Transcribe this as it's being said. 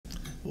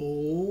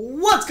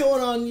What's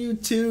going on,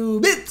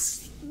 YouTube?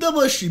 It's the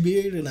Bushy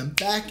Beard, and I'm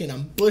back, and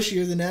I'm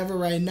bushier than ever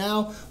right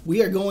now.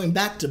 We are going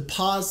back to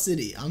Pause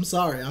City. I'm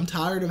sorry, I'm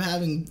tired of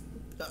having...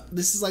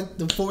 this is like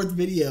the 4th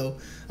video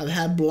I've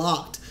had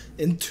blocked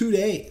in 2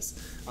 days.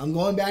 I'm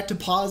going back to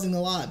pausing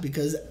a lot,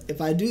 because if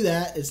I do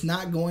that, it's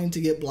not going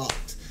to get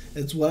blocked.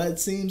 It's what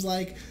it seems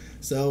like,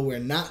 so we're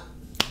not...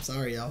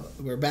 sorry, y'all.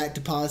 We're back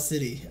to Pause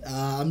City.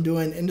 I'm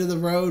doing End of the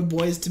Road,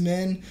 Boys to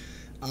Men.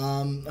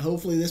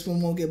 Hopefully this one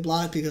won't get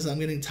blocked because I'm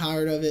getting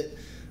tired of it.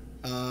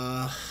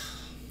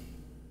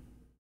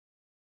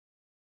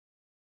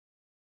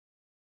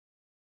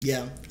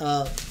 Yeah,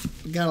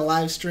 got a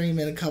live stream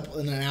in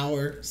an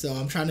hour, so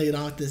I'm trying to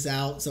knock this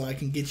out so I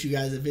can get you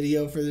guys a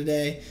video for the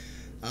day.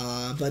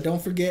 But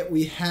don't forget,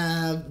 we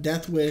have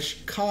Death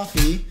Wish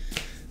Coffee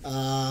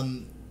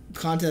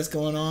contest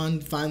going on.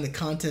 Find the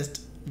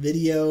contest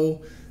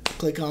video,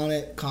 click on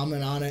it,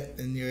 comment on it,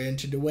 and you're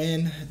entered to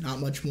win. Not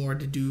much more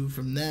to do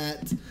from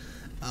that.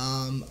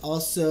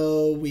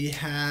 Also, we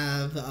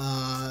have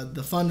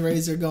the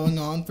fundraiser going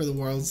on for the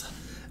world's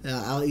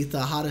I'll eat the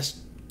hottest,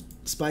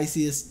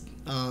 spiciest.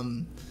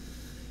 The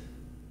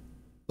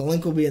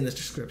link will be in the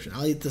description.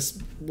 I'll eat this.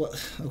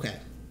 What? Okay,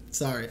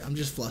 sorry, I'm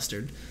just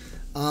flustered.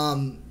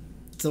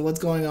 So what's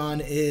going on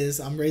is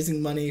I'm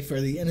raising money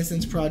for the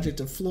Innocence Project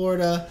of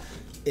Florida.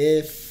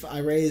 If I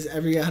raise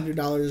every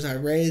 $100 I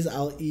raise,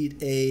 I'll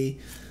eat a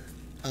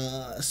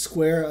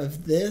square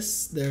of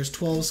this. There's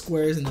 12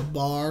 squares in the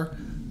bar.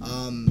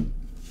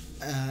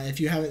 If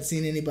you haven't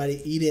seen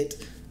anybody eat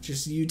it,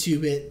 just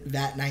YouTube it.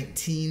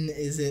 VAT19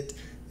 is it.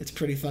 It's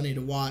pretty funny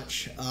to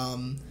watch.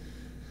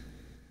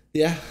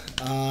 Yeah,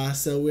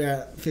 so we're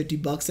at 50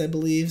 bucks, I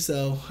believe.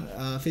 So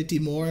 50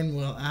 more, and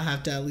I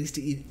have to at least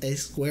eat a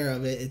square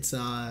of it. It's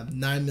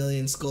 9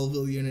 million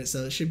Scoville units,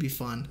 so it should be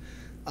fun.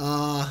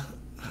 I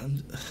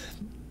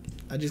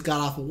just got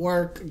off of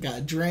work,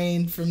 got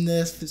drained from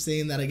this,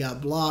 seeing that I got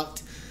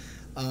blocked.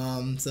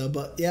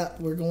 But yeah,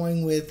 we're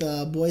going with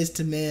Boys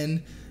to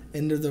Men,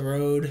 End of the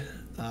Road.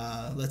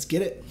 Let's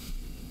get it.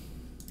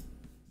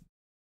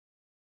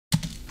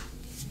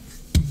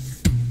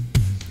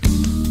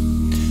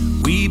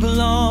 We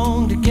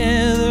belong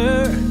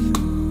together.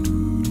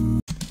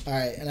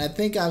 Alright, and I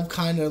think I've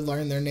kind of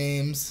learned their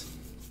names.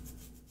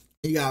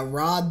 You got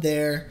Rod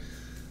there,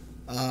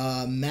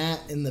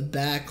 Matt in the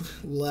back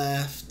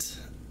left.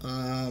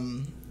 I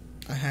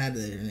had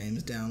their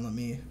names down. Let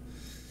me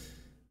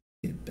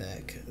get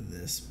back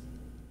this.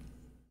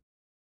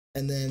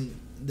 And then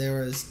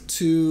there was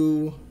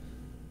two,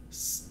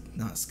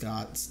 not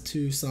Scots,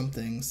 two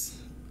somethings.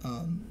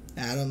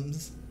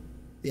 Adams.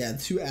 Yeah,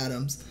 2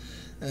 Adams.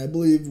 And I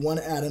believe 1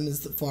 Adam is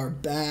the far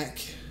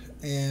back.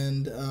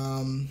 And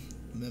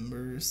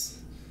members.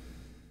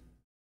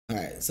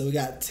 Alright, so we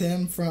got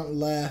Tim front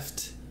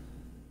left,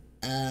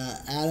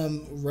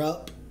 Adam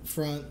Rupp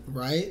front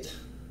right,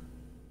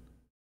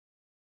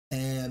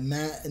 and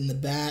Matt in the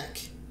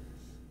back,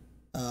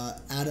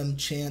 Adam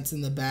Chance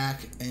in the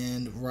back,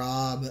 and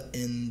Rob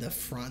in the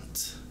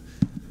front.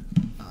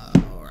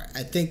 Alright,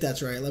 I think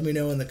that's right. Let me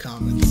know in the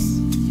comments.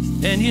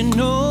 And you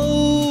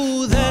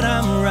know that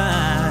I'm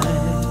right.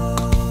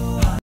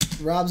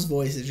 Rob's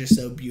voice is just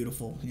so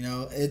beautiful. You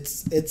know,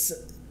 it's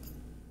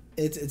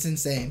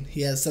insane.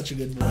 He has such a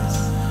good voice.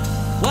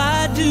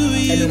 Why do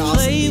you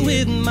play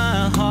with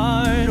my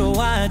heart? Or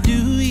why do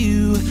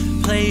you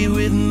play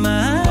with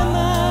my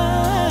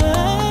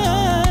mind?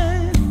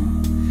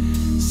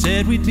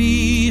 Said we'd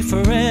be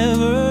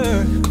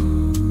forever.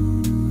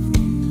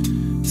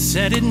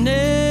 Said it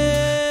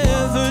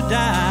never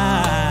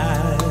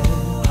died.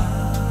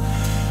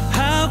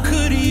 How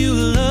could you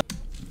love?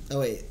 Oh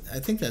wait, I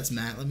think that's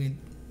Matt. Let me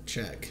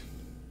check.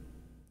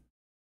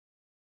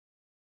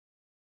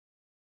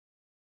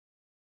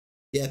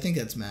 Yeah, I think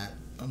that's Matt.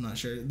 I'm not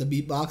sure. The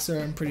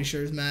beatboxer, I'm pretty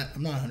sure is Matt.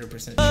 I'm not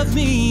 100% sure. Love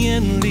me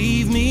and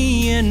leave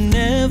me and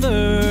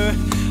never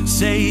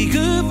say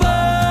goodbye.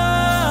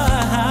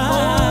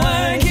 Oh,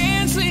 I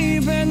can't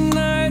sleep at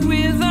night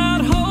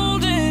without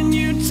holding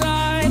you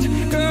tight.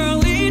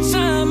 Girl, each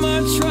time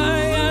I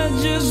try, I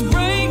just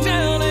break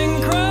down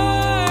and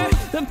cry.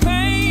 The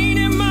pain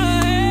in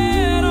my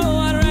head, oh,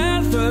 I'd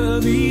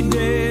rather be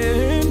dead.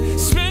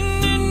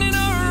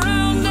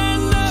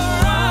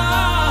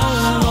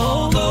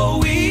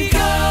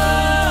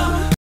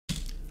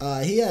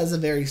 He has a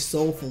very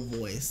soulful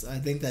voice. I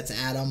think that's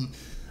Adam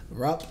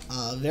Rupp.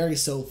 Very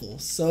soulful.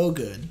 So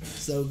good.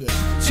 So good.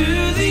 To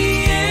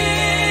the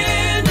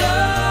end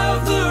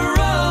of the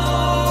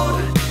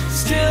road,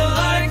 still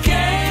I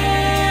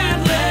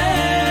can't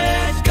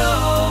let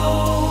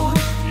go.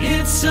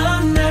 It's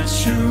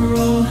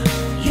unnatural.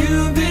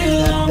 You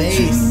belong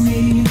to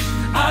me.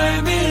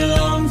 I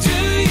belong to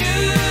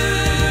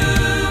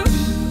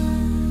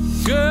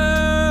you.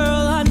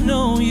 Girl, I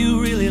know you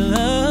really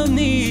love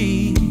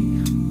me.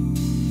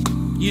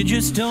 You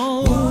just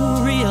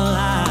don't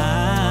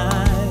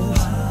realize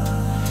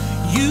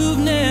you've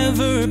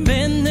never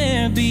been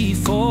there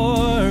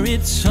before.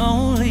 It's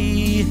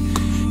only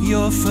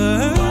your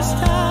first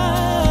time.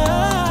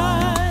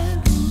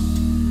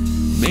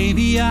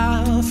 maybe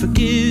I'll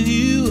forgive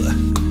you.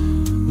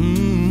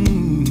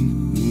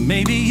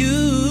 Maybe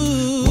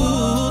you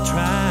will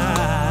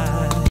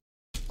try.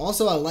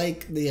 Also, I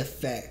like the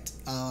effect.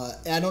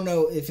 I don't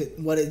know if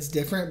what it's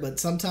different, but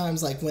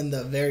sometimes like when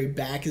the very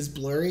back is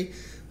blurry,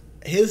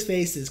 his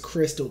face is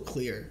crystal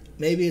clear.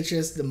 Maybe it's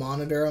just the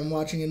monitor I'm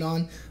watching it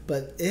on,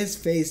 but his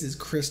face is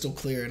crystal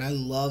clear, and I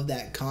love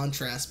that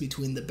contrast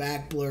between the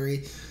back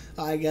blurry.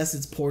 I guess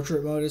it's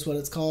portrait mode is what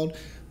it's called,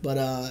 but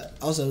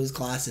also his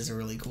glasses are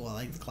really cool. I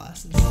like the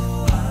glasses.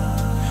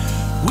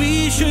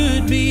 We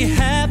should be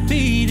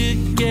happy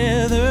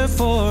together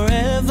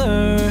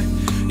forever,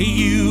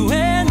 you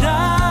and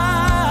I.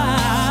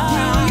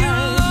 Will you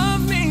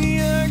love me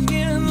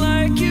again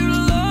like you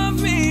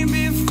loved me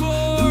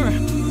before?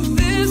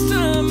 This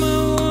time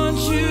I want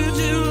you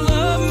to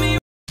love me.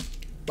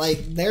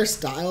 Like, their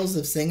styles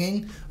of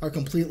singing are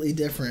completely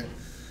different.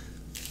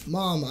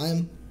 Mom,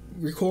 I'm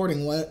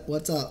recording.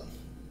 What's up?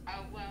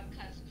 Oh, well,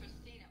 because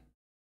Christina.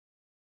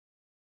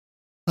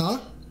 Huh?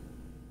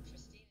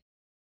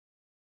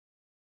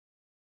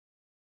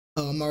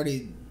 Oh, I'm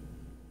already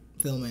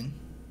filming.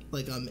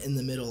 Like, I'm in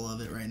the middle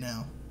of it right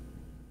now.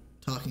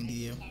 Talking to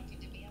you. Talking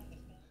to me on the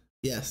phone.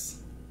 Yes.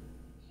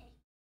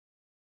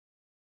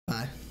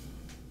 Bye.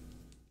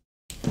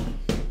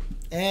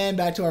 And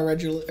back to our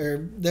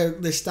regular...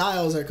 Their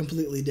styles are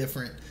completely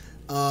different.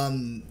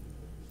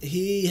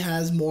 He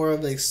has more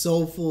of a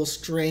soulful,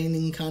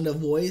 straining kind of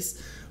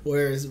voice,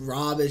 whereas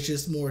Rob is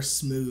just more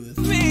smooth.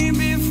 Me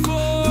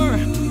before.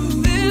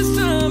 This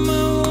time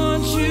I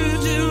want you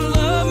to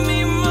love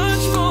me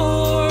much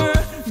more.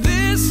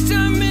 This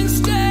time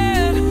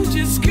instead,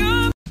 just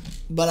come.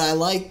 But I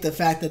like the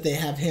fact that they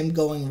have him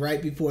going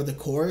right before the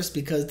chorus,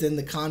 because then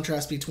the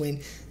contrast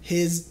between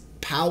his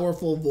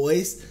powerful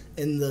voice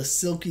and the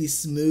silky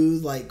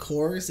smooth like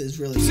chorus is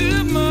really cool.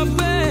 To my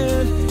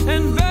bed,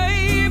 and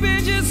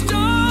baby, just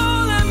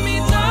don't let me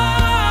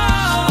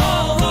down.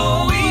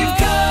 Although we've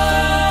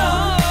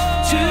come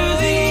to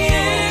the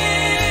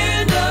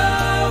end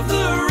of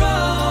the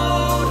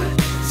road,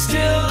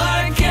 still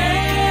I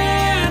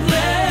can't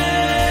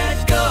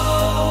let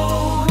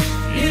go.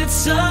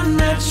 It's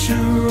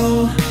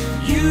unnatural.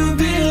 You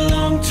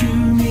belong to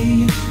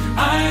me,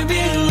 I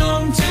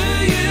belong to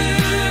you.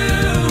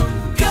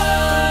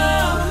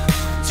 Come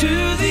to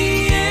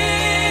the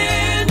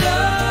end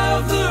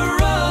of the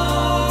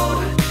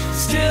road,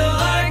 still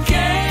I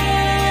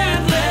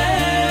can't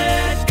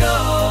let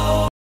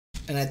go.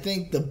 And I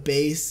think the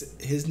bass,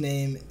 his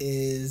name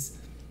is,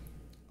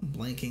 I'm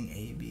blanking,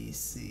 A, B,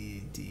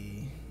 C,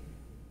 D.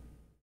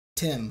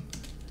 Tim.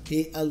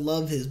 I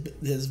love his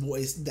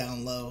voice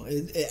down low.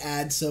 It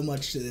adds so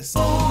much to this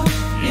song.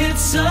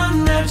 It's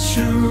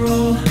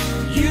unnatural.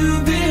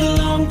 You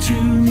belong to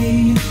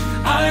me,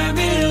 I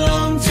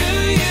belong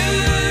to you.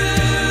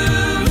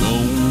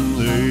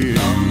 Lonely,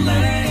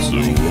 lonely, Oh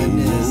my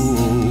goodness.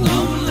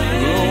 lonely,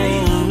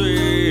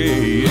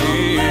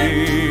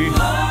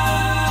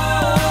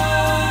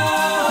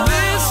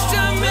 This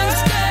time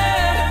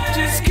instead,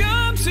 just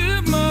come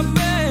to my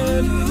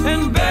bed,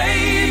 and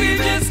baby,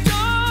 just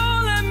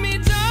don't let me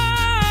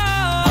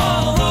down.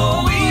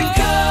 Although we've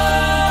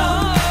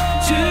come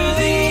to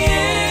the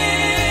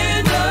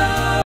end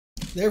of.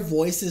 Their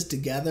voices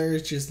together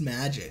is just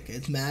magic.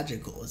 It's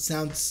magical. It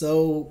sounds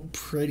so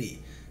pretty.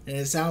 And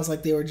it sounds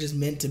like they were just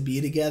meant to be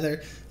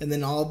together. And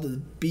then all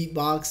the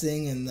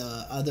beatboxing and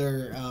the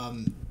other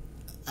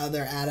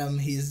Adam,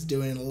 he's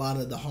doing a lot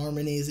of the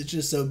harmonies. It's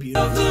just so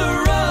beautiful. End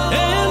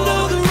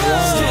of the road,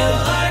 still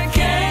I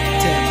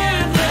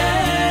can't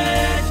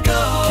let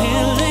go.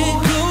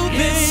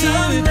 It's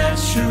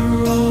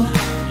unnatural.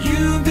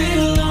 You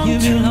belong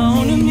to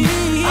me,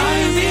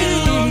 I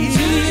belong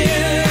to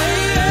you.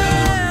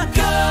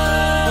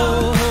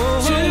 Go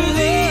to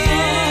the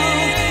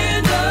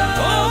end of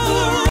the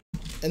road.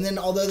 And then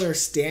although they're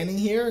standing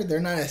here, they're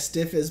not as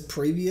stiff as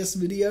previous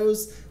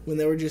videos when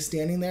they were just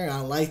standing there. And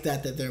I like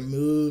that they're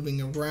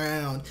moving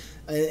around.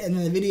 And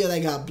in the video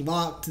that got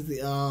blocked, the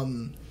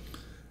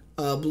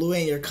Blue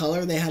Ain't Your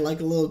Color, they had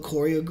like a little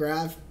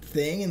choreographed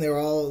thing, and they were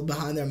all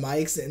behind their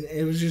mics, and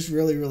it was just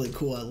really, really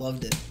cool. I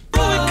loved it. We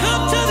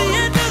come to the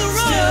end of the road.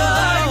 Still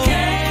I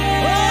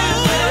can't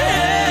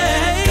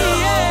let go.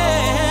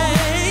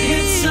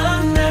 It's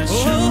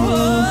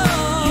unnatural.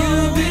 You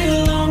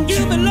belong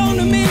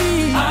to me,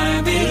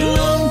 I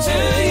belong to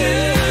you.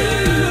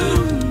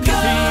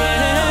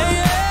 Come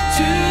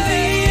to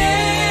the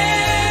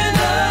end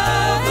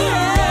of the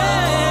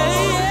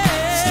road.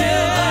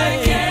 Still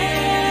I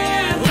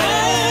can't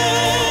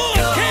let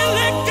go. Can't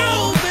let go,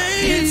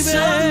 baby. It's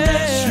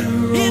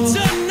unnatural. It's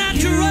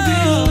unnatural. You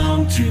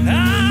belong to me. I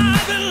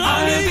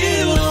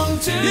belong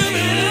to you.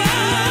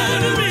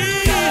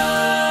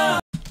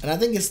 And I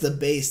think it's the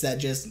bass that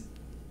just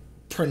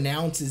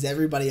pronounces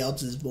everybody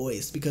else's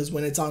voice, because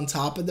when it's on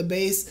top of the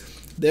bass,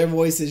 their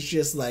voice is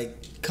just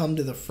like come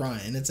to the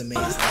front, and it's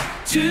amazing.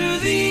 To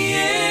the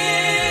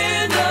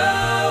end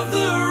of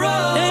the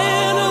road.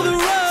 End of the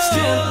road.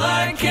 Still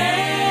I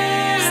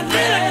can't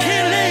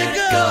let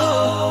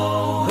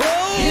go.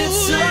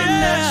 It's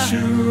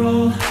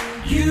unnatural.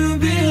 You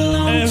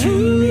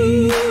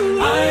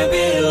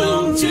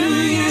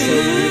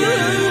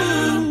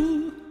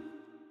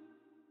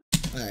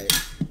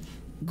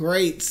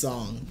great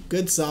song.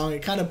 Good song.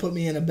 It kind of put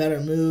me in a better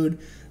mood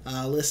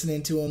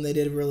listening to them. They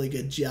did a really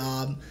good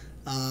job.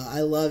 I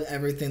love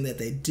everything that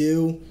they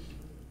do.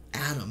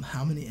 Adam.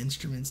 How many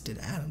instruments did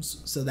Adam?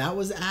 So that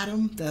was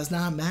Adam? That's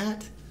not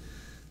Matt?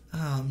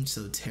 Oh, I'm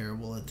so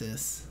terrible at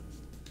this.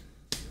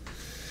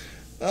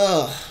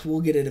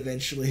 We'll get it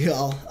eventually,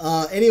 y'all.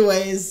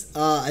 Anyways,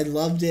 I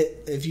loved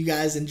it. If you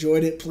guys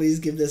enjoyed it, please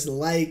give this a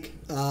like.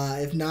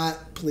 If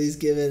not, please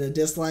give it a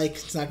dislike.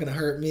 It's not going to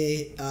hurt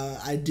me.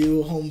 I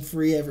do home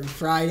free every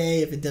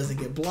Friday if it doesn't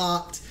get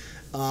blocked.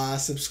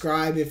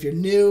 Subscribe if you're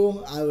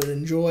new. I would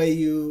enjoy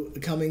you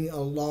coming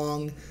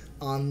along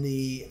on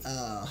the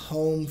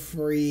home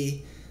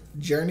free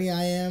journey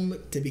I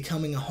am to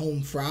becoming a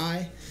home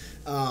fry.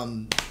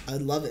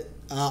 I'd love it.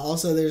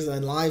 Also, there's a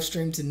live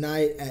stream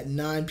tonight at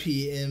 9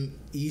 p.m.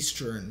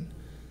 Eastern.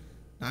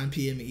 9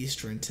 p.m.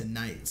 Eastern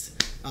tonight.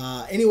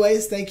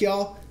 Anyways, thank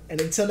y'all. And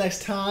until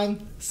next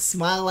time,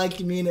 smile like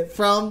you mean it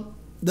from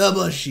the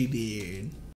Bushy Beard.